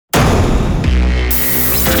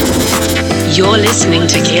You're listening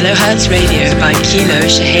to Kilohertz Radio by Kilo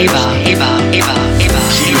Shaheba. Kilohertz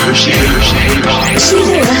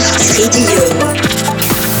Radio.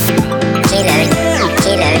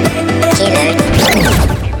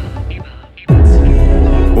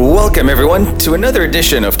 Welcome everyone to another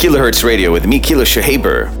edition of Kilohertz Radio with me, Kilo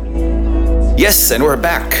Shahaber. Yes, and we're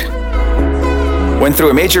back. Went through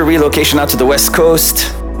a major relocation out to the West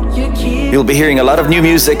Coast. You'll be hearing a lot of new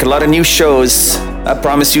music, a lot of new shows. I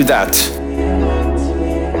promise you that.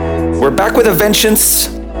 We're back with a vengeance.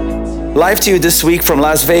 Live to you this week from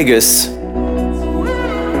Las Vegas.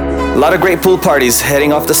 A lot of great pool parties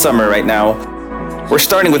heading off the summer right now. We're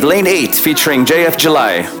starting with Lane 8 featuring JF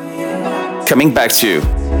July. Coming back to you.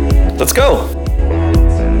 Let's go.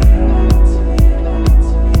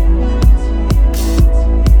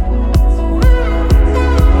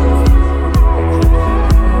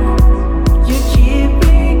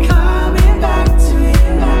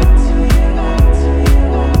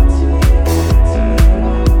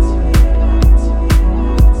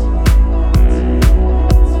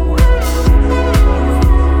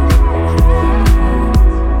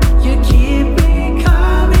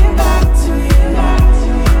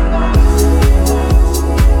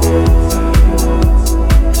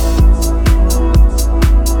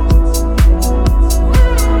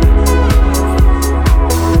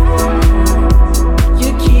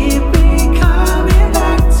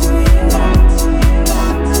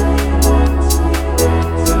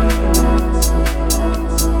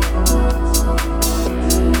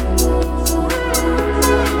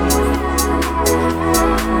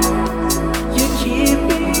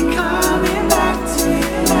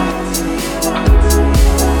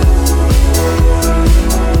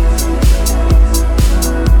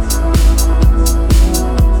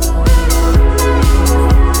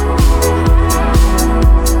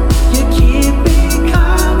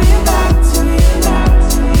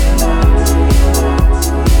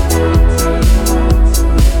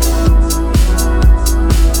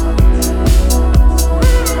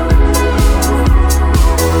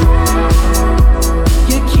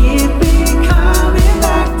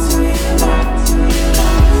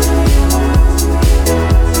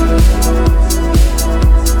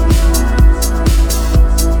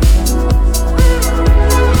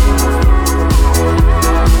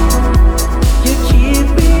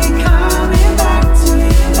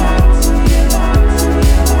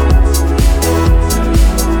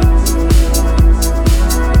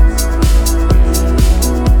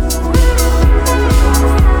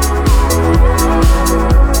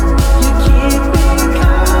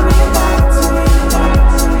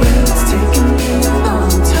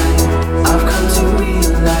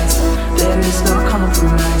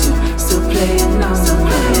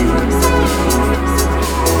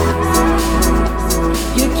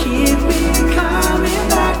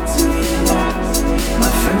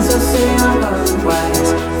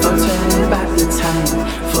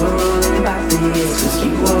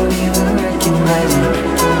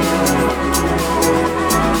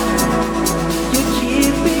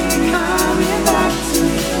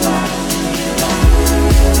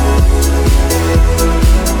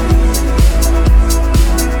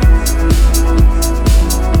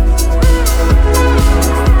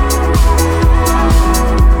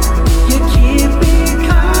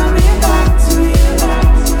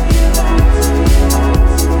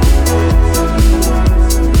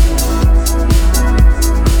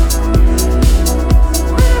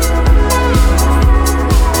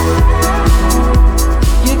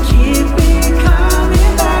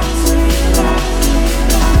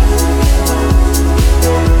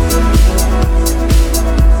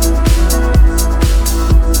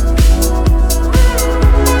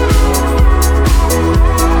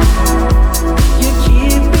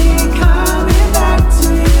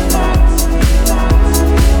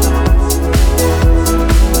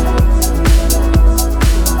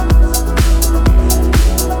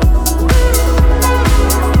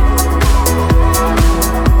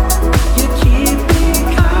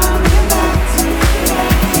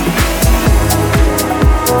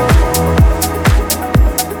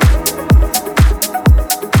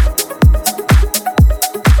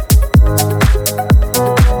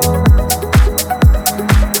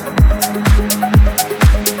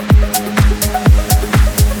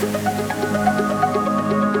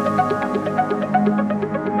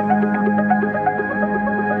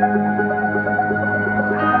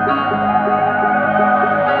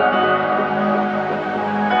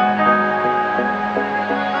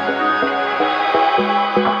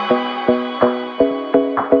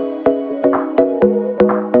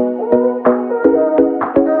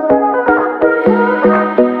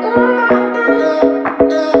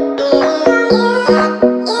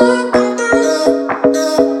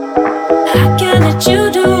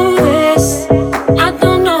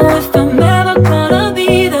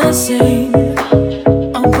 same.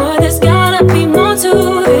 Oh boy, there's gotta be more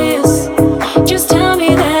to this. Just tell me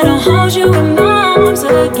that I'll hold you in my arms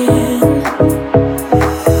again.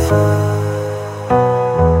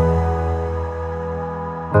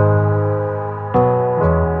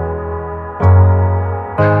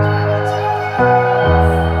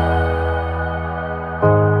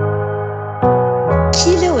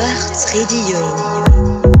 Kilohertz Radio.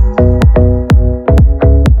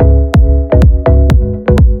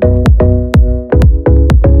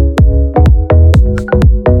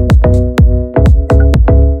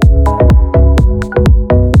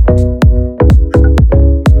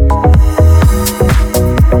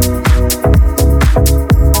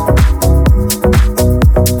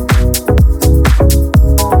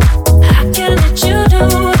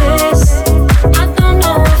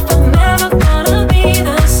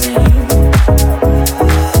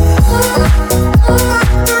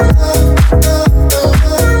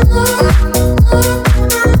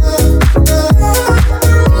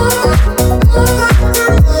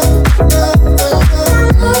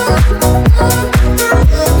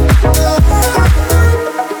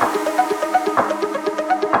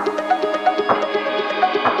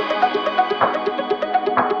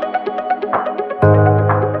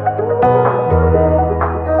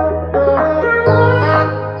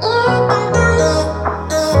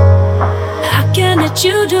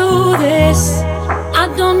 You do this.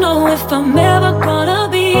 I don't know if I'm ever gonna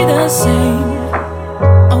be the same.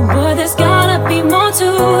 Oh boy, there's gotta be more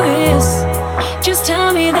to this. Just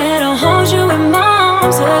tell me that I'll hold you in my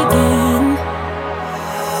arms again.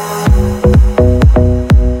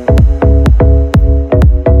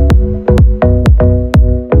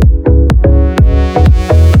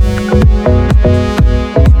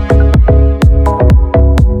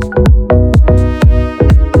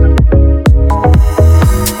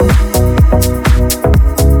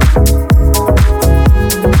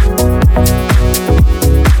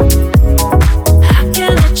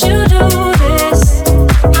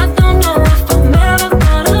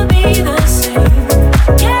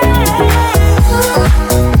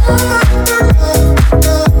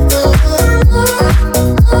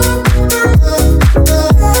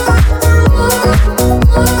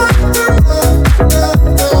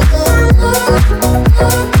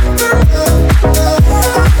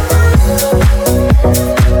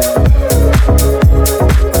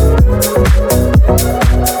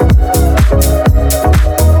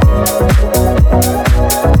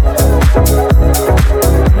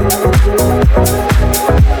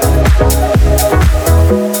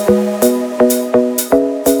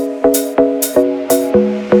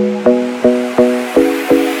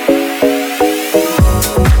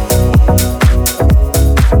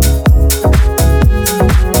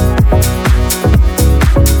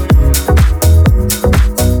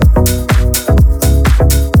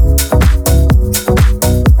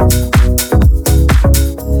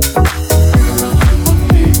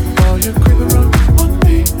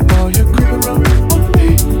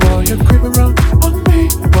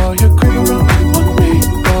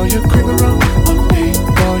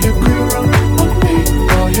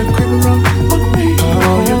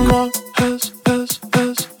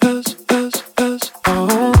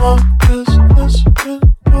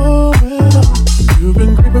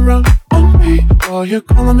 You're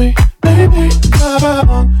calling me, baby, how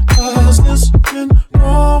long has this been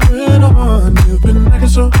going on? You've been acting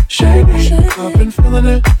so shady, I've been feeling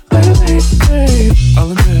it lately, babe.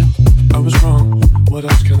 I'll admit, I was wrong, what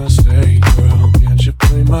else can I say, girl? Can't you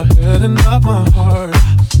play my head and not my heart?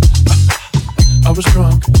 I was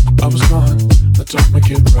drunk, I was gone, that don't make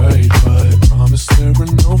it right, but I promise there were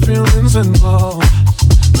no feelings involved,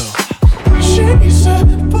 no. She said,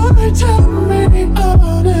 boy, tell me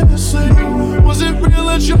honestly, was it real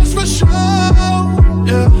or just for show?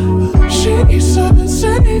 Yeah. She said,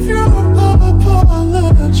 save your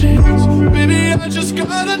apologies, baby, I just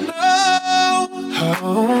gotta know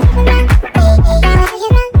how.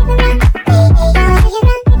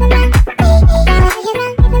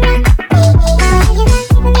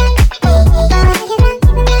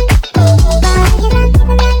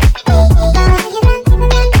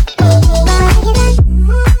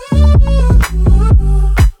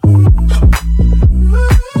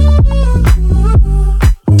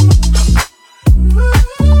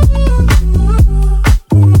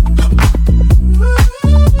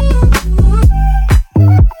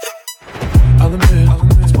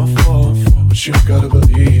 You gotta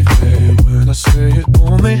believe it when I say it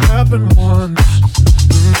only happened once.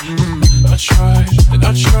 I tried and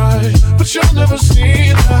I tried, but you'll never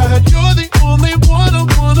see that. You're the only one I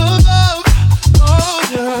wanna love. Oh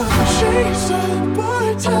yeah. She said, boy,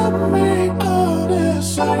 tell me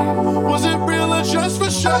honestly, was it real or just for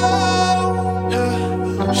show?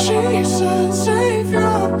 Yeah. She said save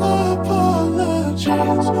your apologies,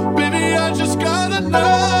 baby, I just gotta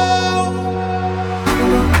know.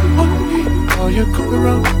 On me, while you come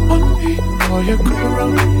around on me, while you come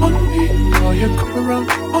around on me, while you come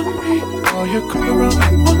around on me, while you come around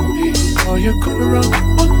on me, while you come around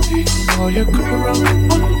on me, while you come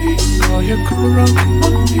around on me, while you come around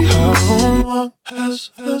on me. How long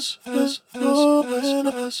has knowing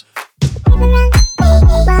us?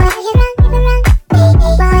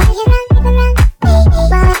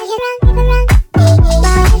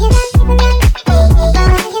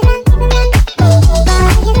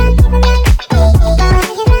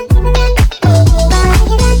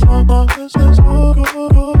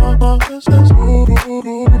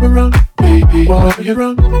 While you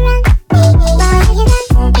run,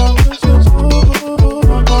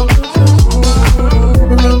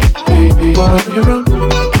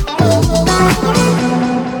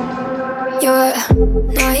 you're a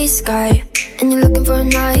nice guy, and you're looking for a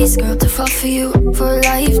nice girl to fall for you for a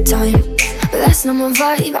lifetime. But that's not my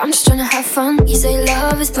vibe, I'm just trying to have fun. You say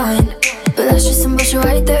love is blind, but that's just some bullshit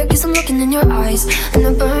right there. Cause I'm looking in your eyes, and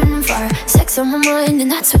I'm burning fire. Sex on my mind,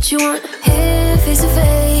 and that's what you want. Here, face to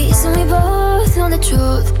face, and we both know the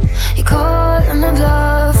truth. You call on my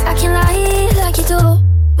bluff, I can't lie like you do.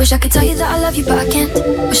 Wish I could tell you that I love you, but I can't.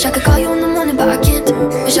 Wish I could call you in the morning, but I can't.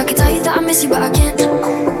 Wish I could tell you that I miss you, but I can't.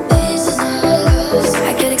 This is not love.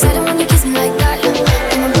 I get excited when you kiss me like that,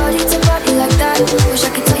 and my body to body like that. Wish I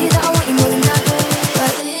could tell you that I want you more than that,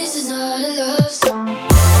 but this is not a love song.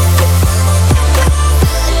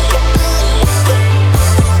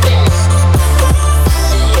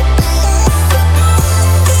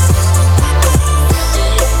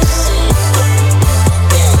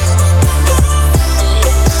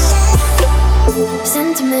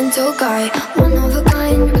 Sentimental guy, one of a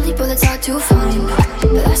kind, really bullets hard to find.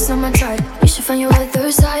 But that's not my type, you should find your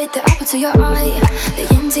other side. The apple to your eye, the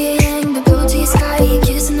yin to your yang, the blue to your sky.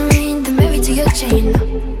 Kiss in the rain, the married to your chain.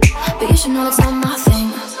 But you should know it's not my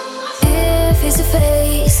thing. Here, face to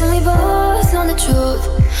face, and we both know the truth.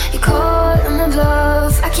 You call on my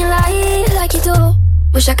bluff, I can't lie like you do.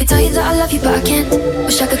 Wish I could tell you that I love you, but I can't.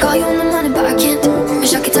 Wish I could call you in the morning, but I can't.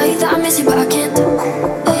 Wish I could tell you that I miss you, but I can't.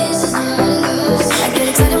 This is not love. I get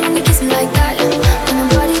excited when you kiss me like that, and my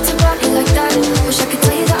body to body like that. Wish I could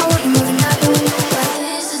tell you that I want you more than that, but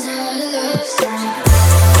this is not a love song.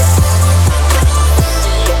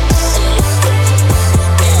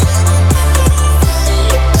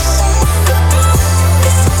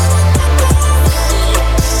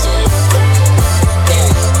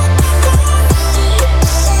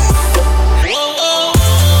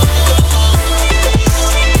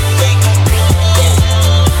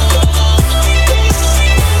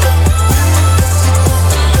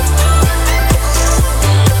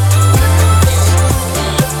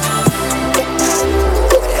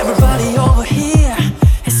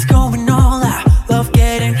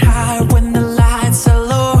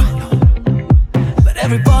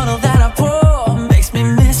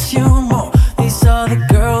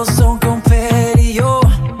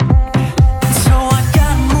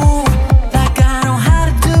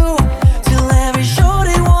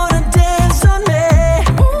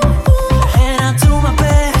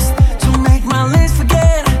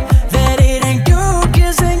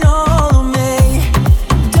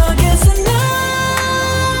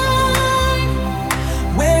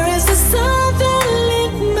 Where is the sun that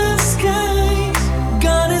lit my skies?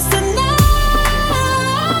 God is the night.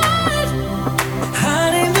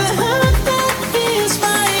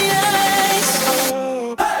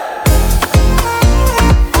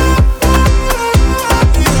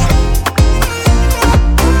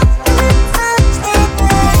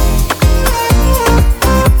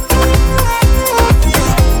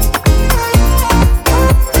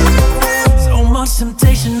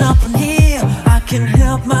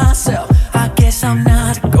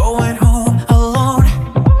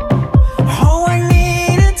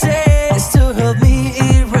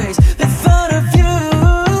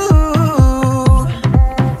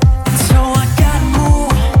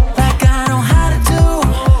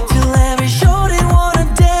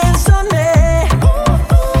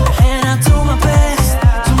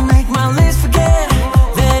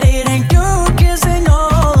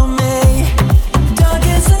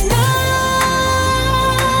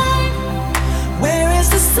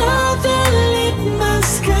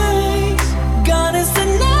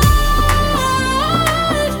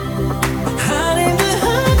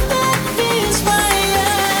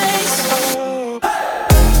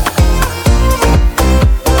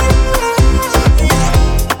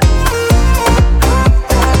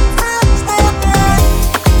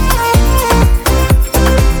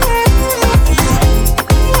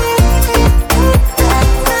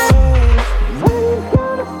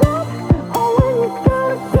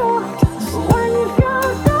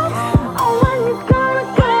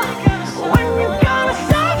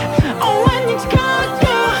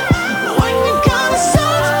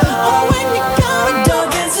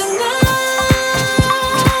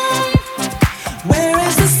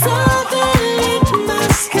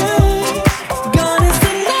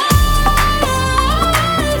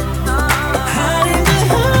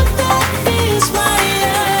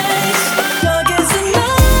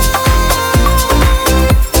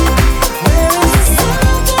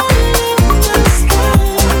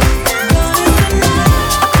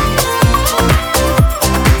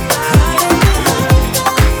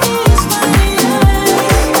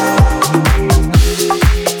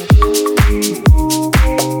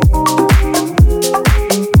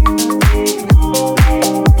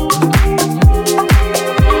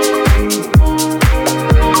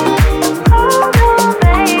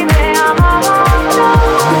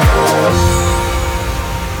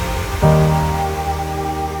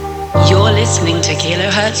 listening to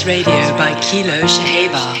Kilohertz Radio by Kilo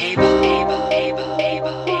Shaheba.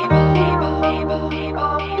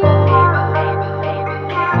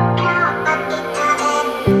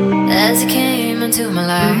 As you came into my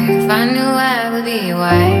life, I knew I would be your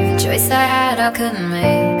wife. A choice I had, I couldn't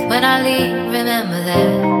make. When I leave, remember that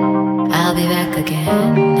I'll be back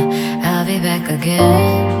again. I'll be back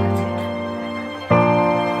again.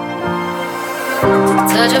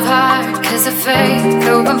 Touch of heart, kiss of fate.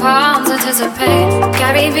 Open palms, anticipate.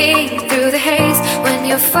 Carry me through the haze. When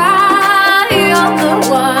you find you're the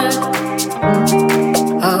one,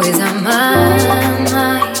 always on my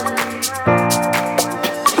mind.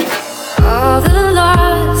 All the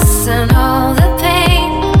loss and all the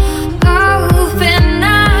pain, open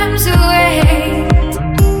arms away.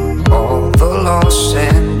 All the loss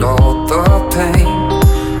and all the pain,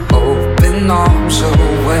 open arms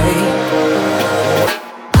away.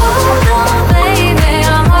 Hold on, baby,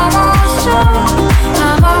 I'm almost home.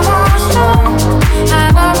 I'm almost home.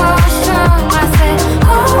 I'm almost home. I said,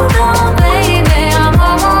 hold on, baby, I'm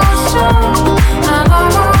almost home. I'm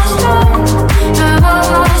almost home. I'm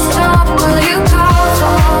almost home. Will you call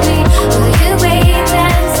for me? Will you wait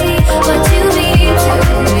and see what you mean to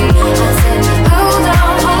me? I said, hold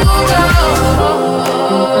on, hold on. Hold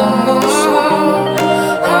on, hold on.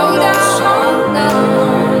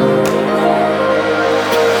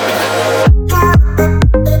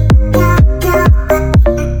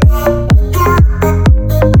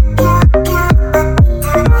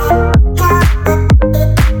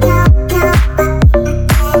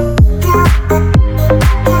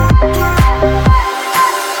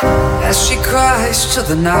 As she cries to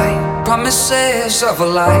the night, promises of a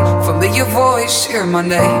light. Familiar voice, hear my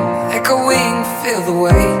name, echoing, feel the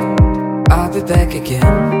weight. I'll be back again,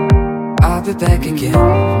 I'll be back again.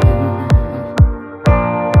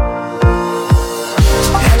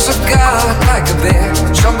 Hands of God like a bear,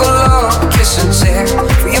 jungle love, kiss and tear.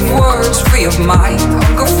 Free of words, free of mind,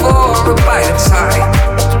 hunger for a bite of time.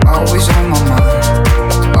 Always on my mind,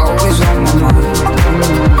 always on my mind.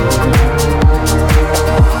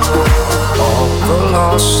 All the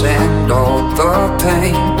loss and all the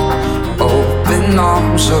pain, open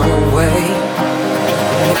arms away.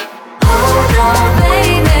 Hold on,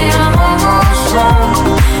 baby, I'm almost home.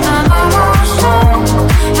 I'm almost home.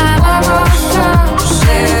 I'm almost home.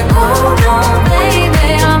 Said, Hold on, baby,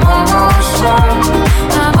 I'm almost home.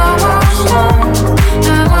 I'm almost home.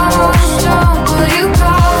 I'm almost home. Will you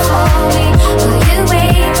call for me? Will you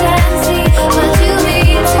wait and see what you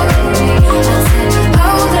mean to me? I said,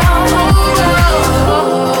 hold on, hold on. Hold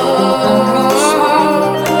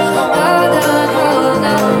on, hold on.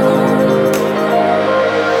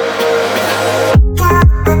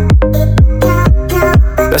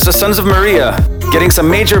 That's the Sons of Maria, getting some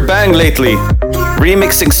major bang lately.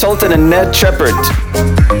 Remixing Sultan and Ned Shepard,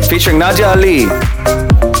 featuring Nadia Ali.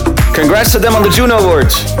 Congrats to them on the Juno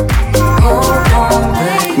Awards.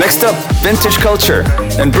 Next up, Vintage Culture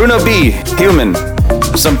and Bruno B, Human.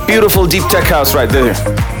 Some beautiful deep tech house right there. Maybe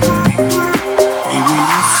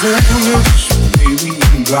I'm foolish, maybe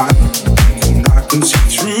I'm blind. And I can see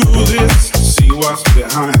through this, see what's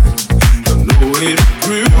behind. Got no way to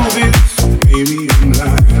prove it, maybe I'm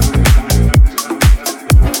lying.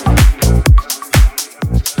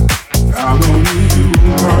 I'm only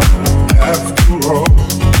human, after all.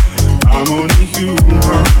 I'm only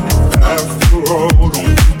human, after all.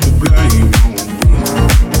 Don't put the blame on me.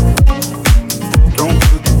 Don't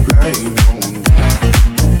put the blame on me.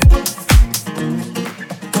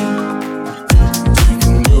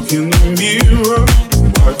 Look in the mirror,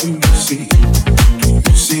 what do you see? Do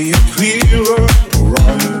you see it clearer, or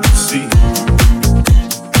all you can see?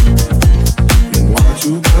 And what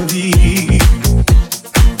you believe?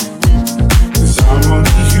 'Cause I'm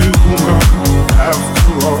only human,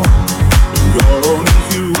 after all. You're only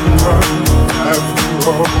human, after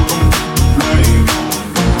all.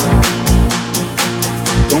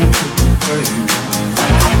 Don't put the blame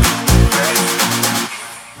on me.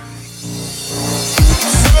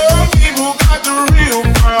 Some people got the real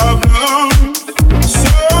problem.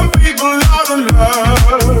 Some people out of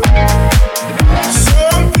love.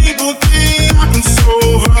 Some people think I can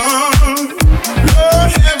solve them.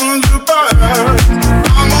 Lord heavens above.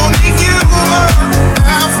 I'm only human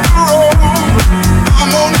after all.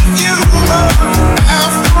 I'm only human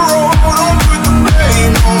after all. Don't put the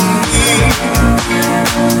blame on me.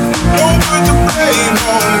 Don't put the blame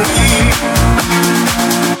on me.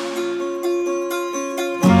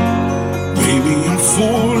 Maybe I'm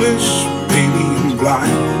foolish, maybe I'm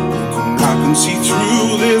blind. I can see through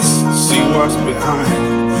this, see what's behind.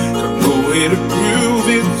 Got no way to prove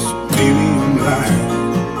it, maybe I'm lying.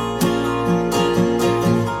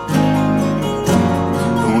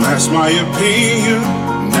 my opinion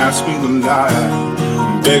and ask me to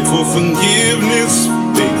lie. Beg for forgiveness for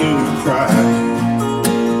making you cry.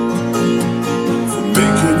 For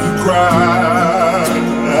making you cry.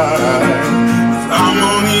 I'm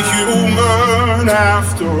only human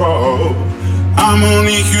after all. I'm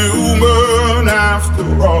only human after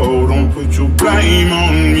all. Don't put your blame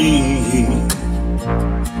on me.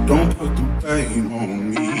 Don't put the blame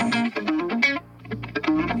on me.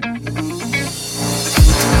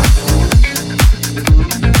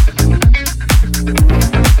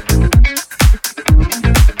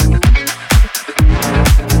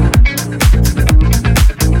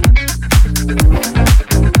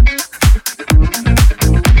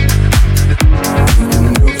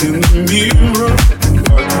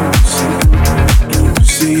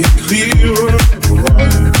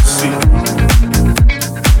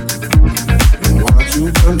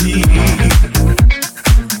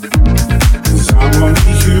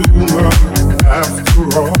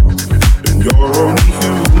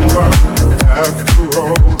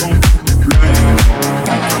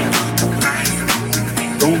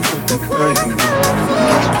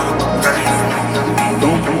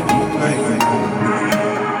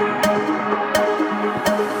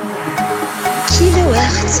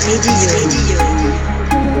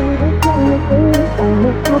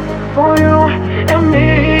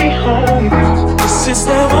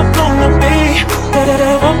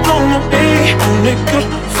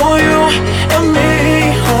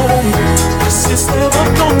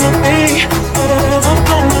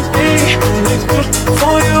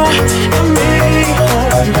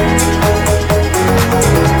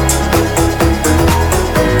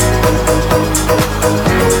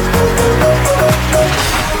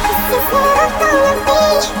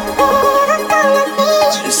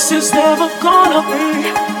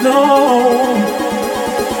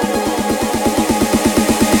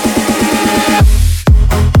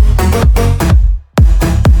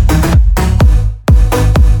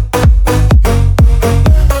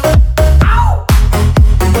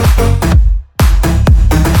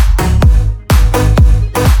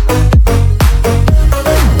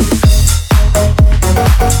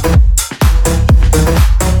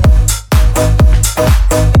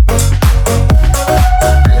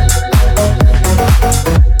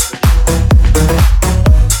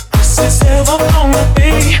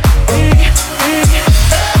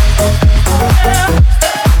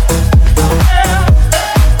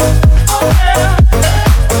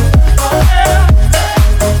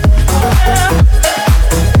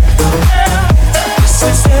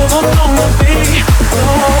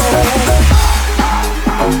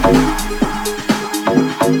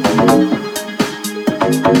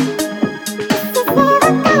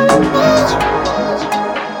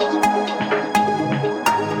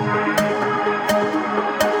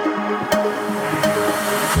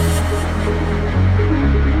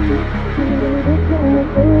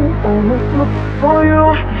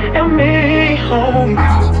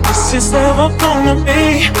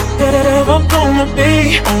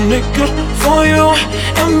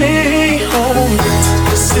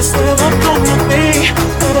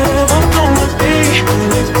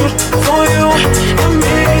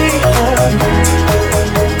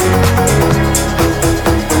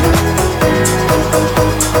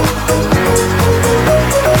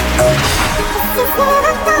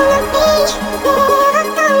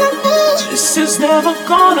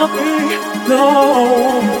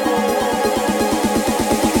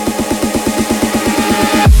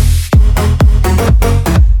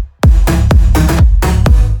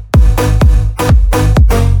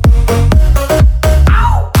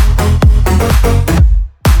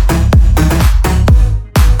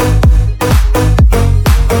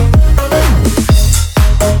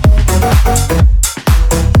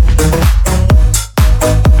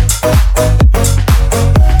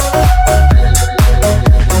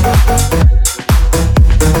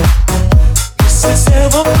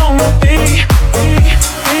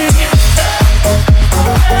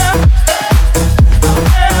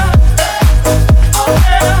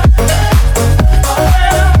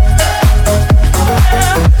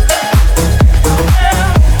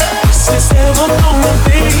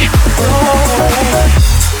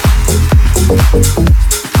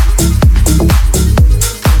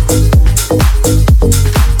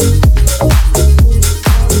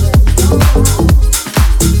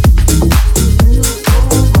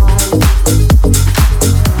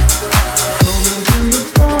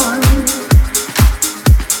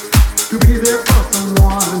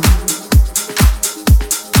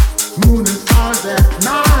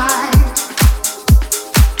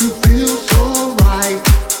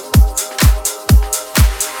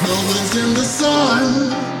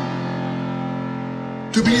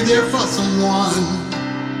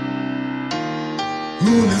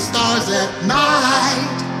 at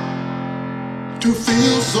night to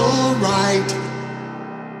feel so right.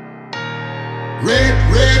 Red,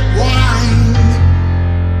 red wine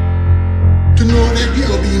to know that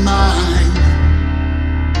you'll be mine.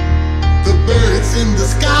 The birds in the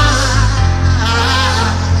sky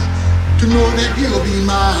to know that you'll be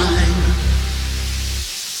mine.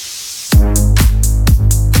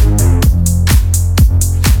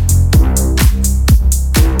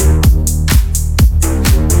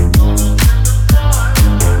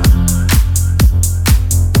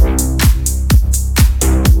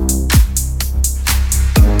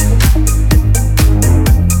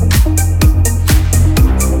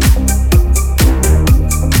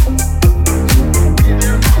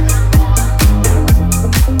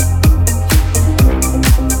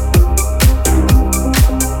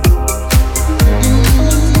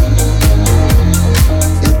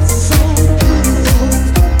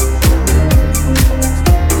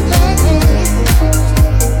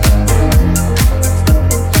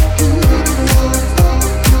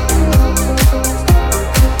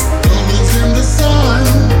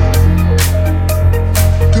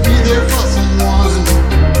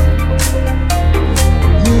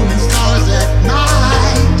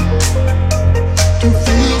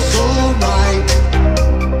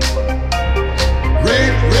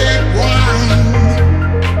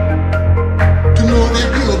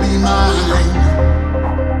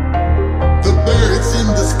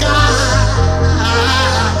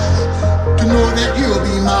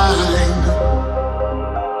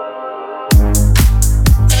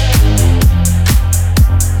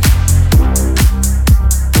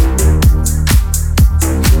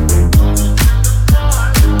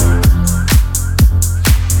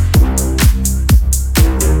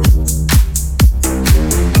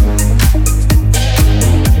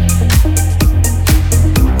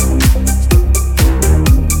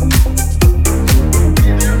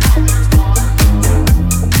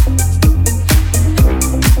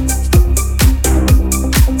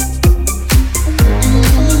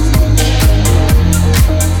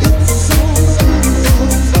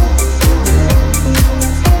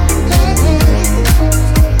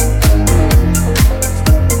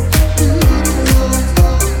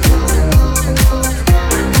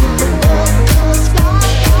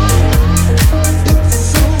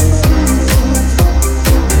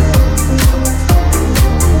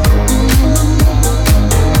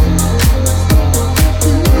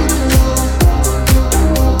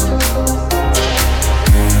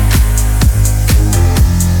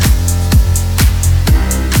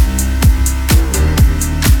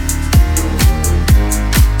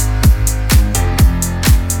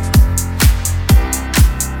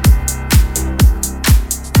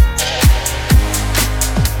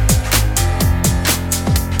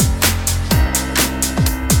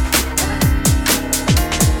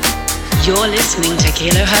 You're listening to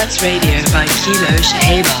Kilohertz Radio by Kilo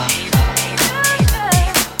Shaheba.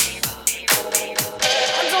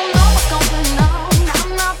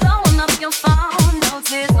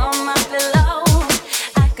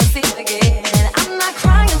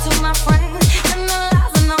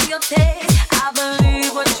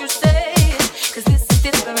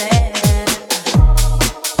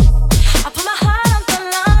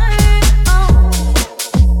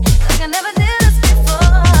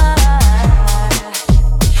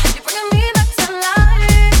 You're bringing me back to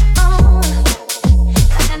life.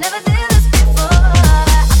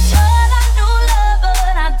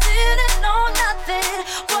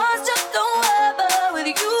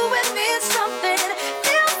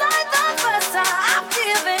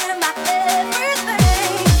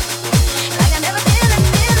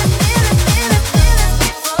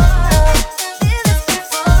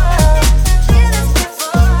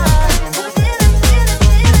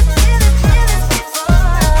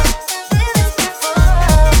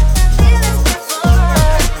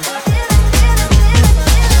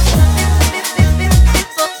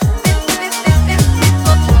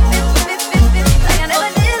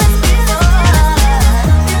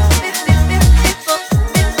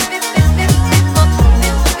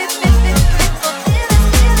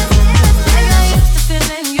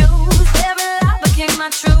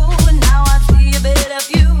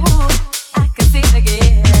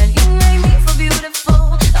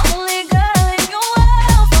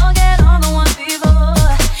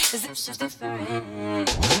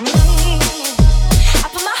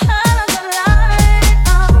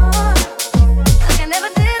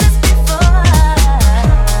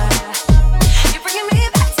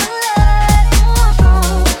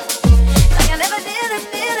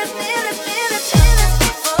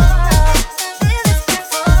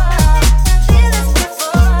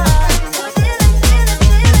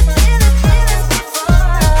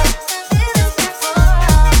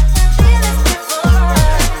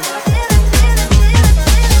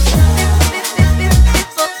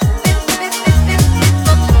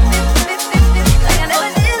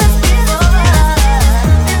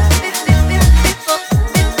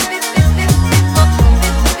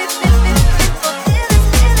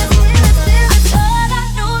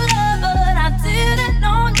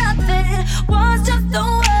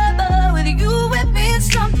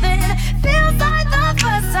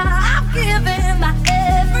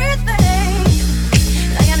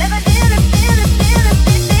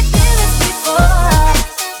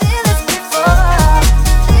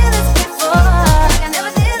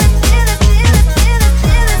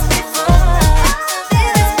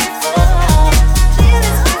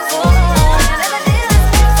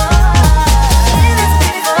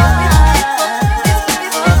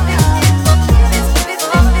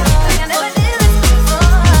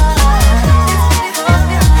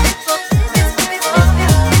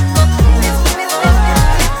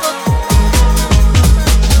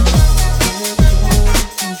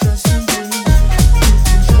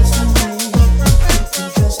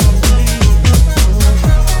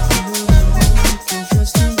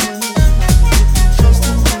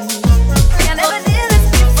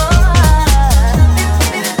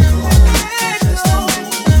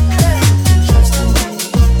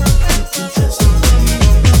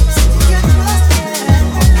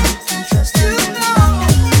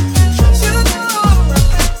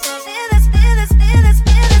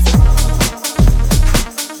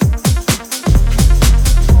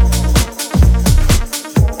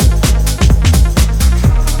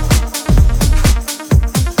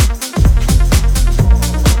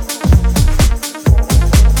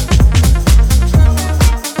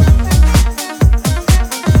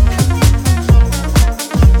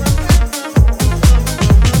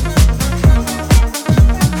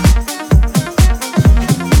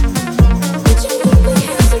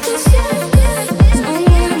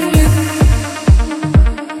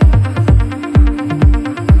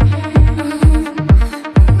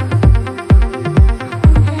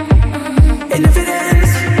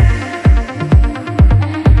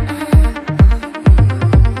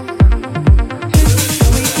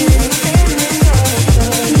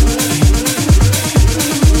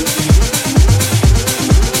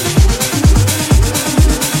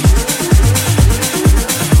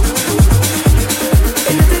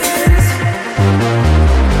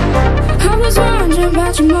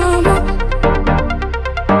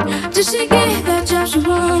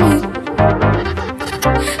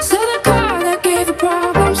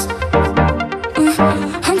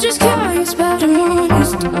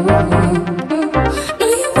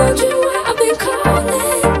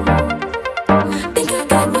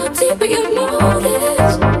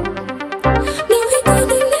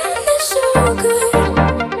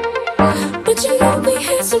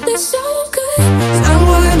 something so good. I'm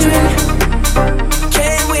wondering,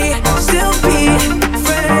 can we still be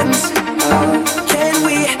friends? Can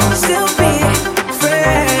we still be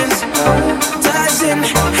friends? Doesn't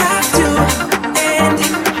have to end.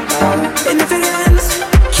 And if it ends,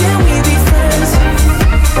 can we be friends?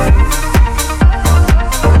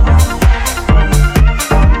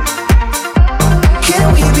 Can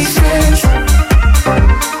we be friends?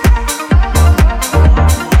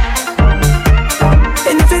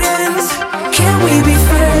 And if it ends, can we be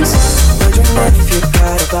friends? Wondering if you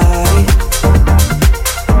got a body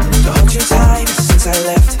to hold you tight since I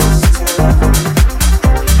left.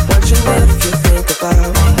 Wondering if you think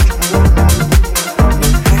about me.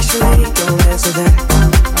 Actually, don't answer that.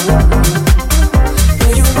 Know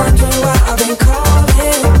you wondering why I've been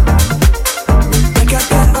calling. Like I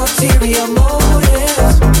got ulterior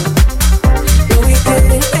motives. No, we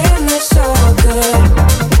didn't end this so good.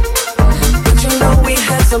 But you know we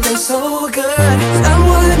had something so good. I'm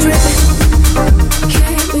wondering,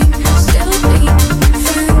 can we still be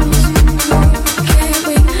friends? Can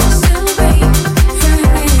we still be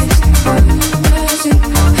friends? Doesn't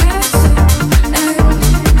have to end.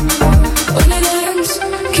 When it ends,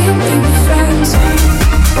 can we be friends?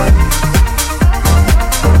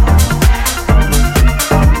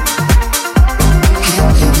 Can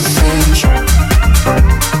we be friends?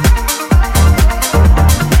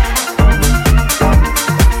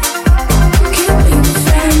 Can we be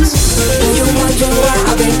friends? And you wonder why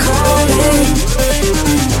I've been calling.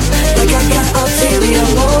 Like I got ulterior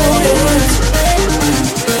motives.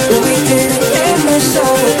 But we didn't end this so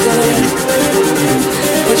good.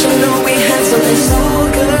 But you know we had something so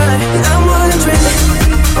good. I'm wondering,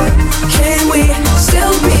 can we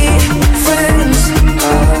still be friends?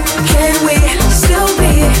 Can we still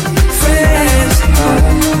be friends?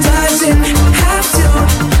 Doesn't have to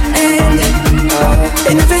end.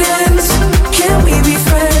 And if it ends, can we be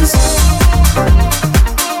friends?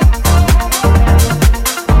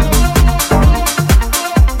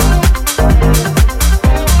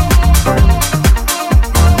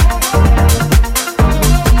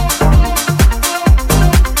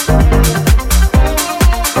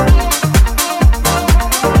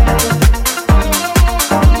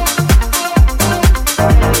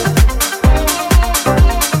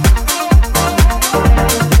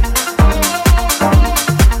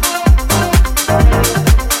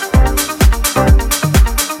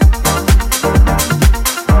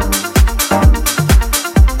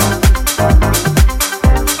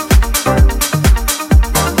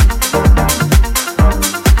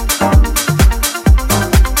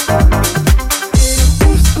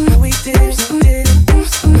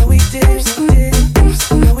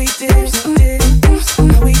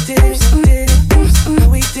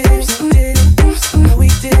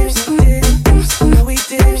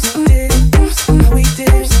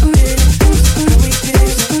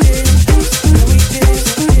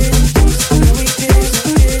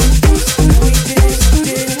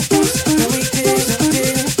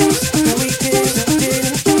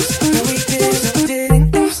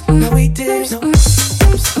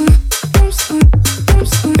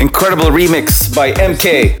 Incredible remix by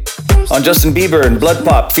MK on Justin Bieber and Blood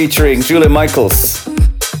Pop featuring Julia Michaels.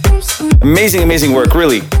 Amazing, amazing work,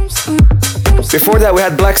 really. Before that, we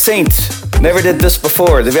had Black Saint, Never Did This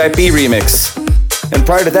Before, the VIP remix. And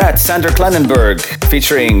prior to that, Sandra Clanenberg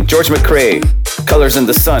featuring George McRae, Colors in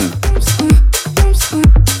the Sun.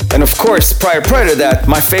 And of course, prior to that,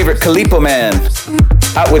 my favorite Kalipo Man,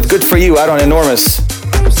 out with Good For You, out on Enormous.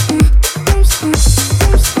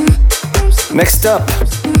 Next up,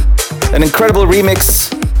 an incredible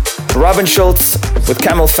remix, Robin Schulz with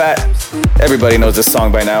Camel Fat. Everybody knows this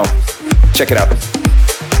song by now. Check it out.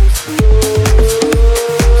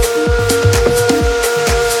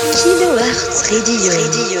 Kilohertz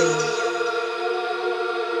Radio.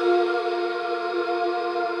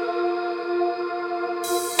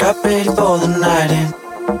 Got ready for the night in.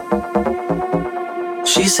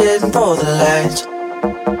 She's heading for the lights,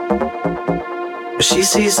 but she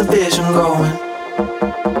sees the vision going.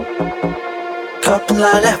 Cupping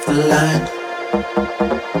line after line.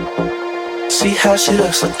 See how she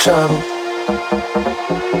looks like trouble.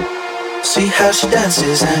 See how she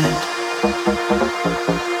dances and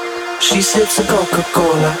she sips a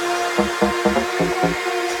Coca-Cola,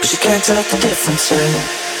 but she can't tell the difference.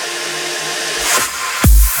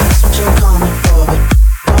 That's what you're coming for, but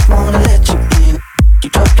don't wanna let you in. You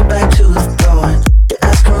drop your back to the floor and you're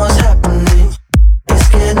asking what's happening. It's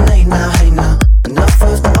getting late now, hey now. Enough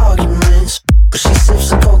of the arguments, but she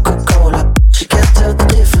sips a Coca-Cola. She can't tell the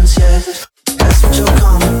difference yet. That's what you're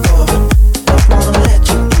coming for, but don't wanna let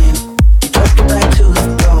you in. You drop your back to the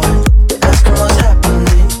floor.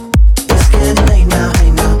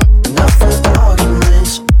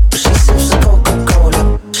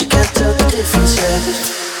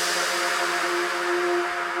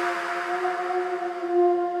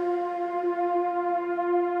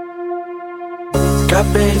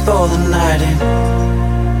 got ready for the night and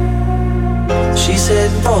she's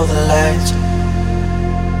heading for the lights,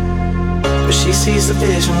 but she sees the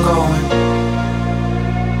vision going,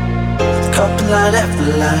 couple line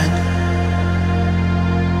after line.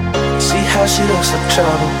 See how she looks like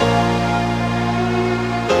trouble,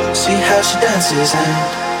 see how she dances and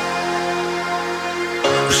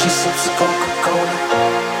she sips the Coca-Cola.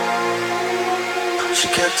 She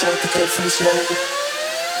can't tell the difference yet.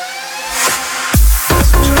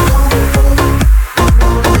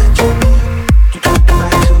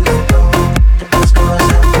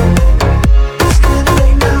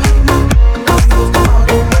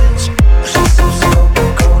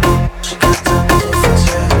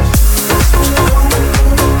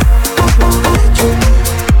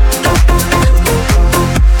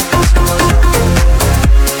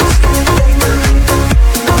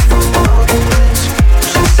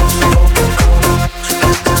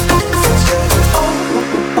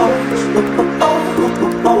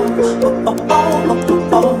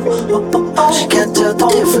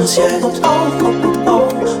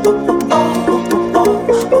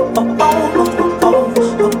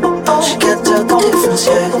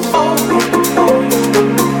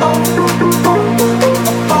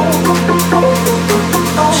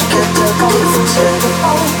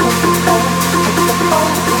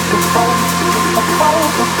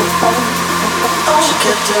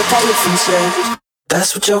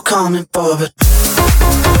 That's what you're coming for, but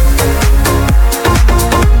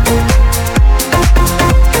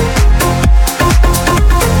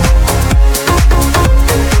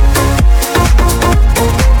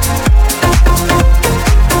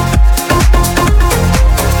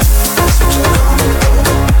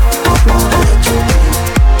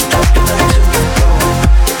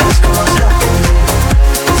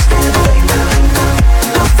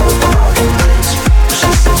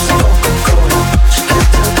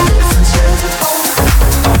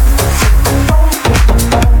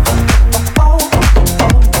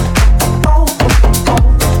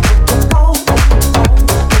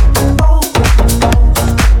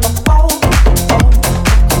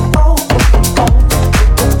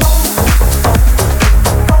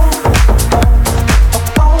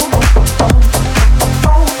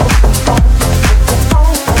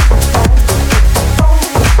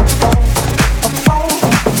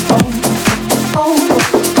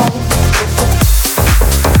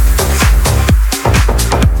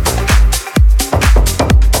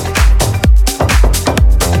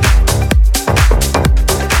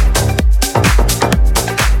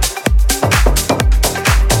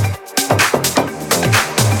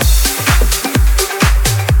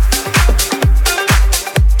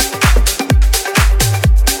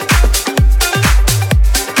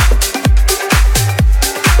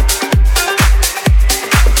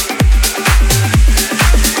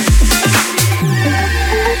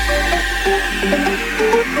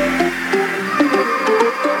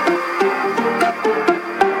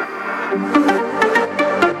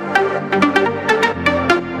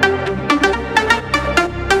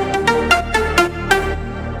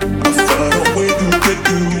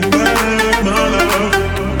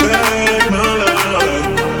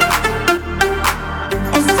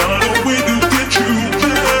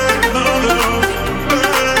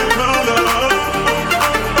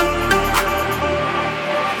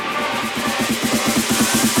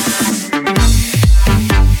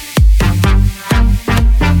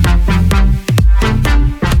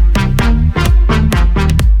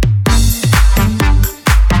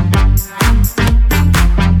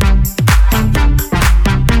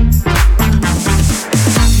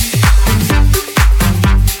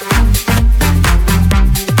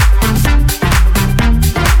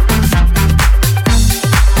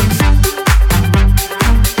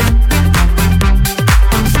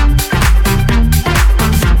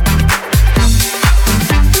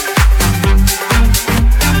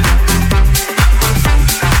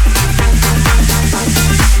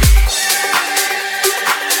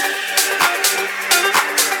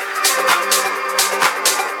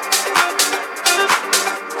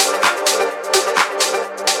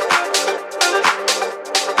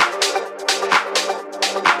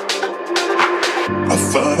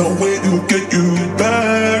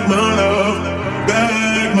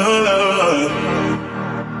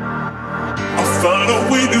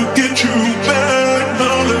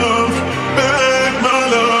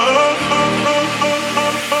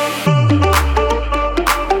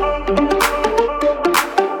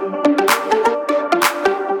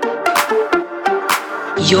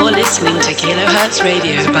You're listening to Kilohertz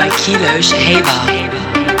Radio by Kilo Shaheba.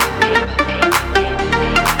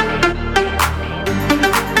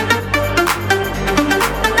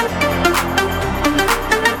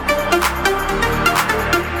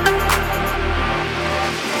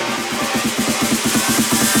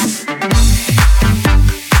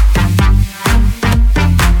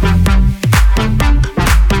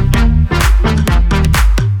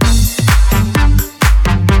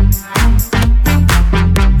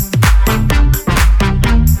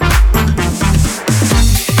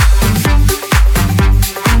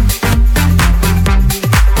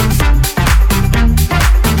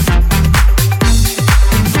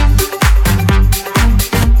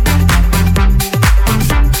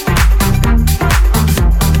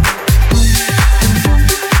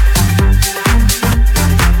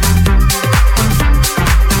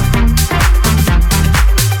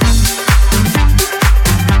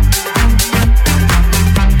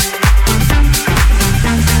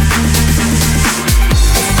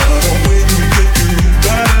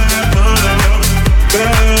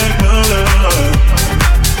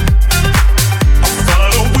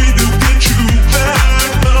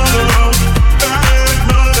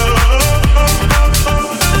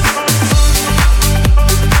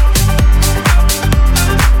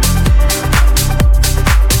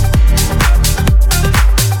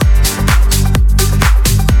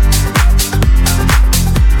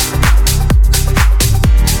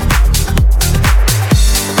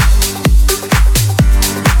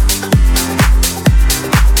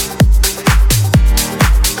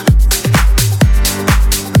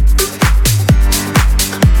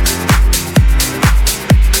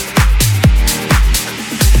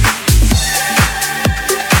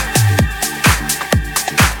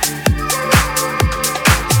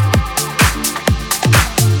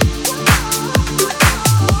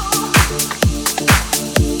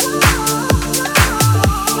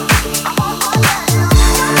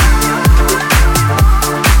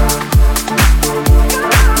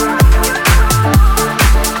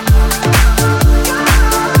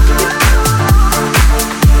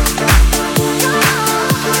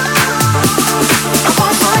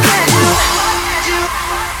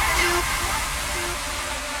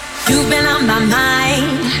 on my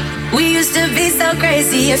mind. We used to be so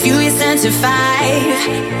crazy, a few years turned to 5.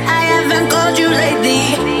 I haven't called you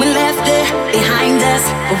lately, we left it behind us.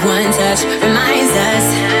 But one touch reminds us,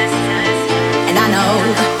 and I know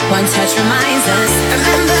one touch reminds us.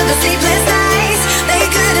 Remember the sleepless nights, they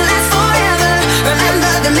couldn't last forever.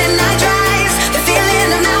 Remember the midnight drives, the feeling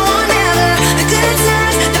of now or never. The good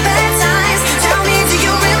times, the bad times, tell me, do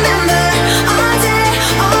you remember? All day,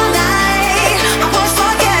 all night, I won't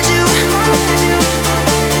forget you.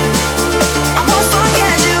 I won't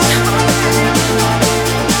forget you.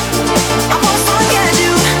 I won't forget you. I won't forget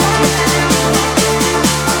you.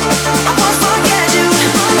 I won't forget you.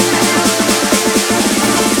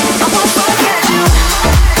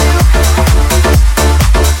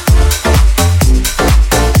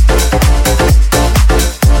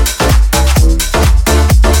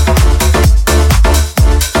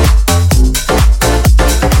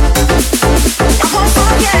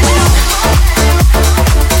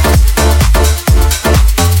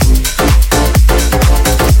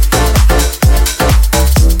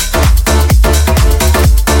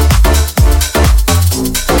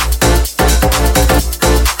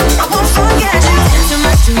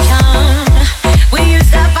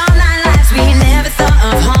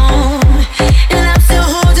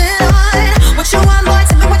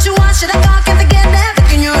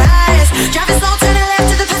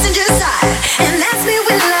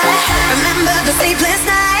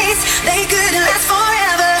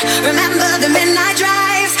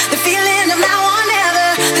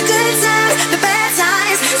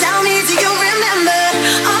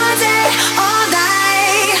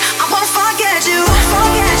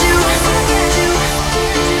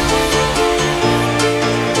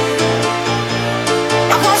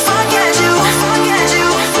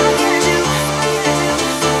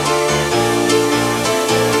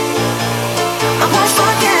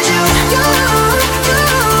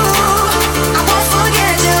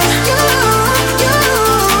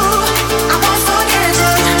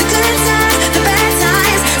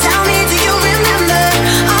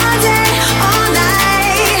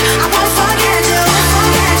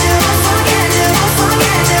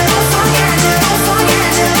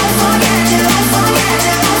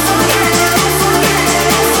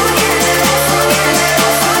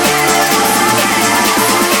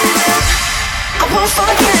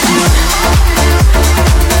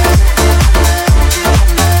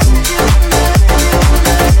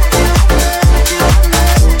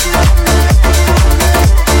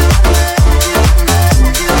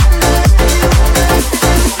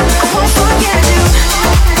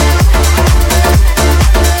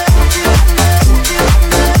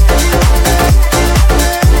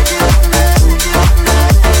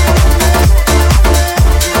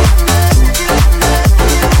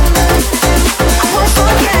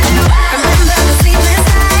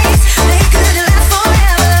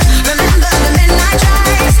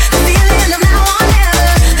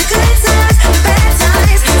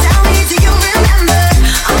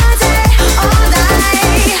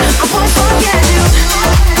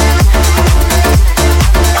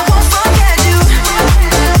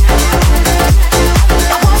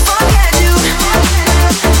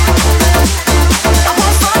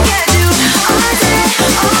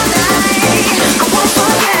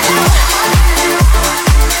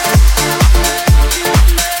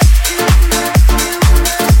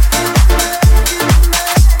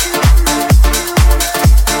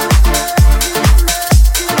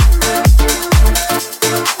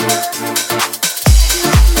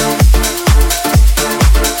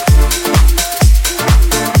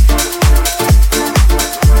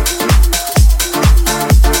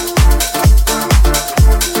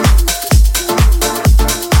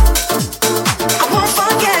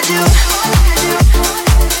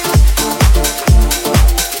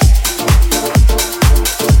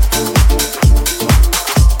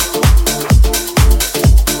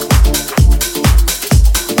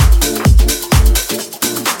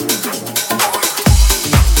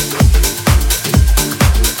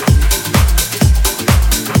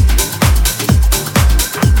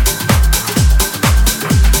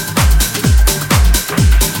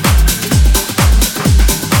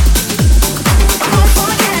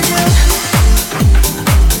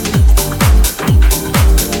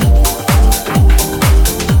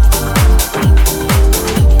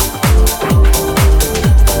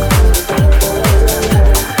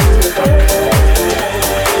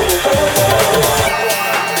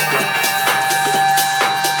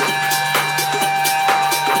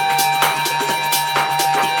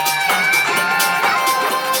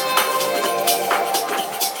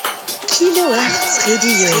 Kilohertz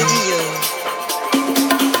Radio.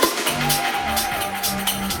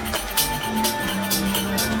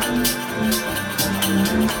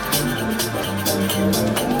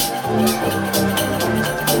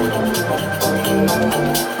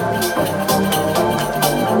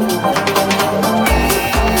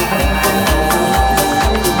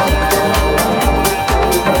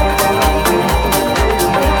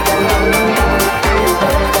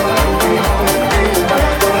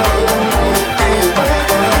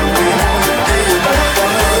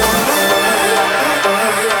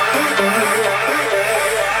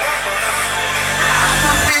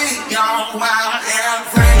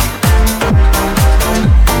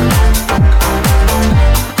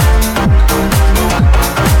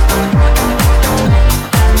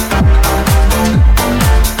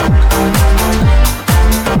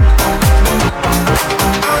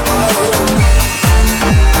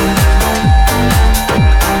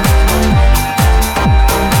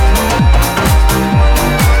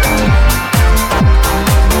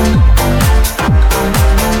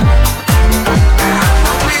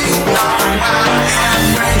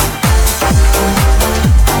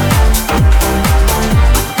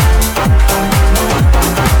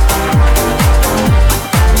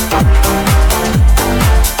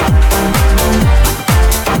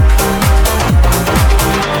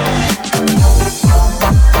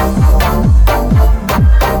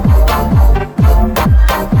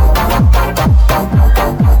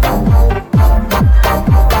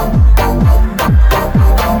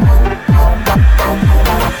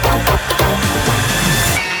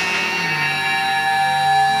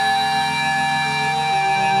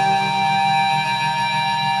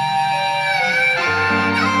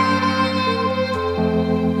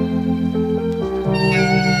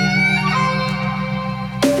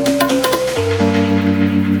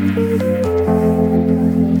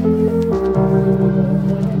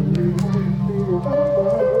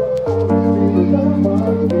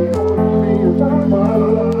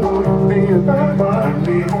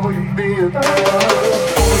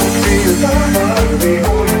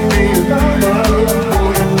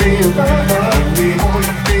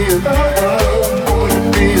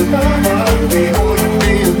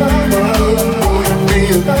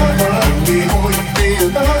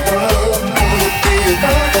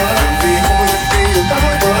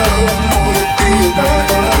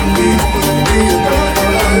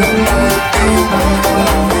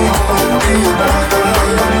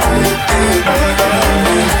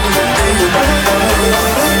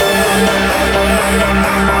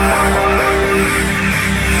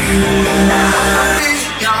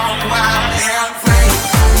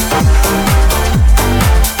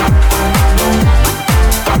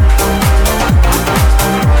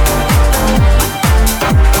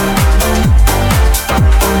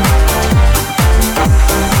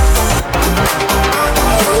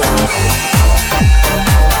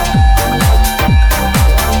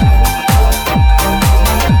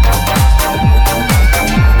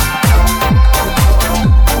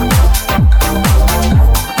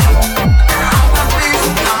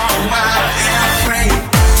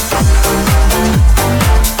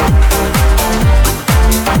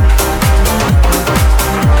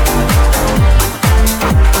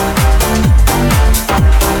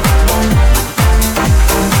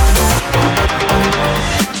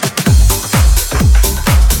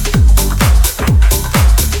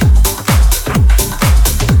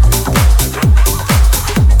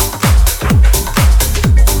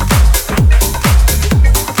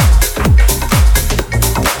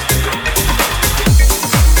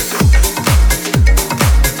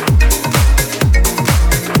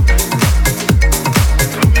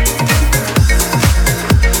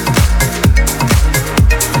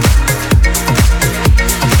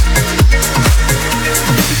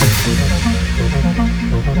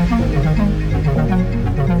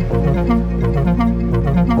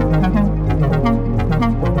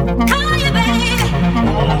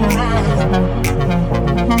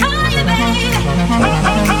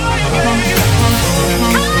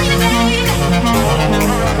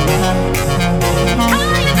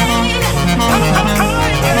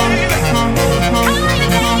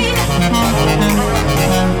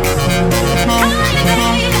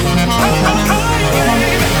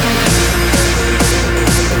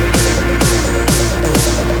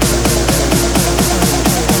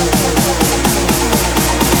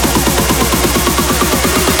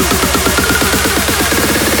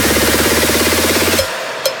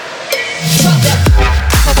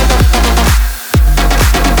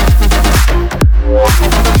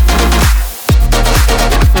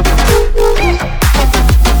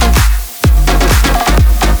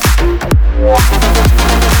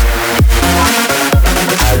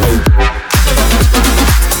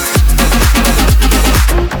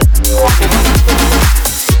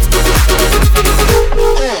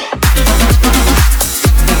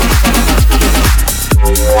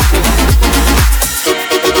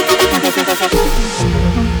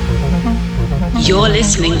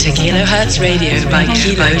 listening to Kilohertz Radio by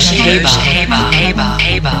Kilo Shaheba.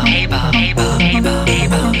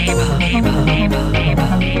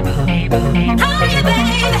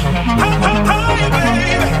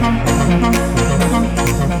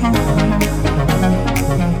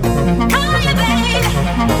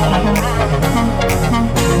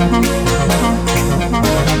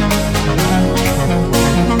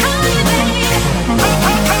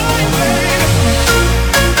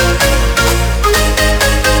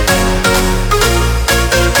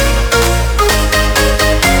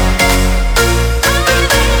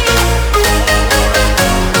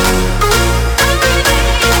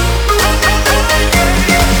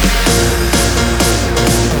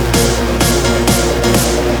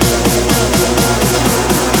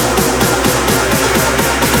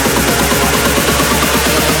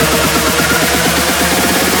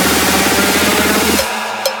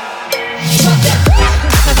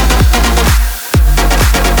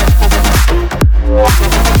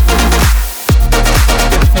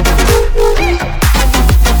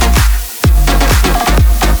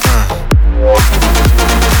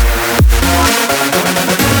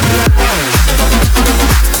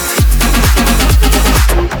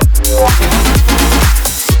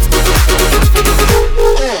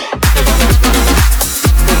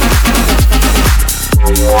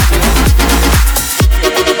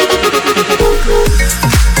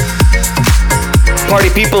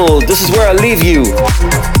 People, this is where I leave you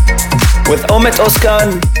with Omet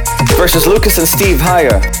Oskan versus Lucas and Steve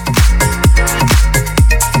Haya.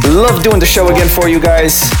 Love doing the show again for you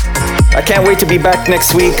guys. I can't wait to be back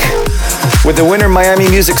next week with the Winter Miami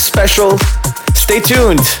Music Special. Stay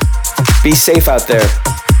tuned. Be safe out there.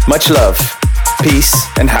 Much love, peace,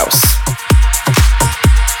 and house.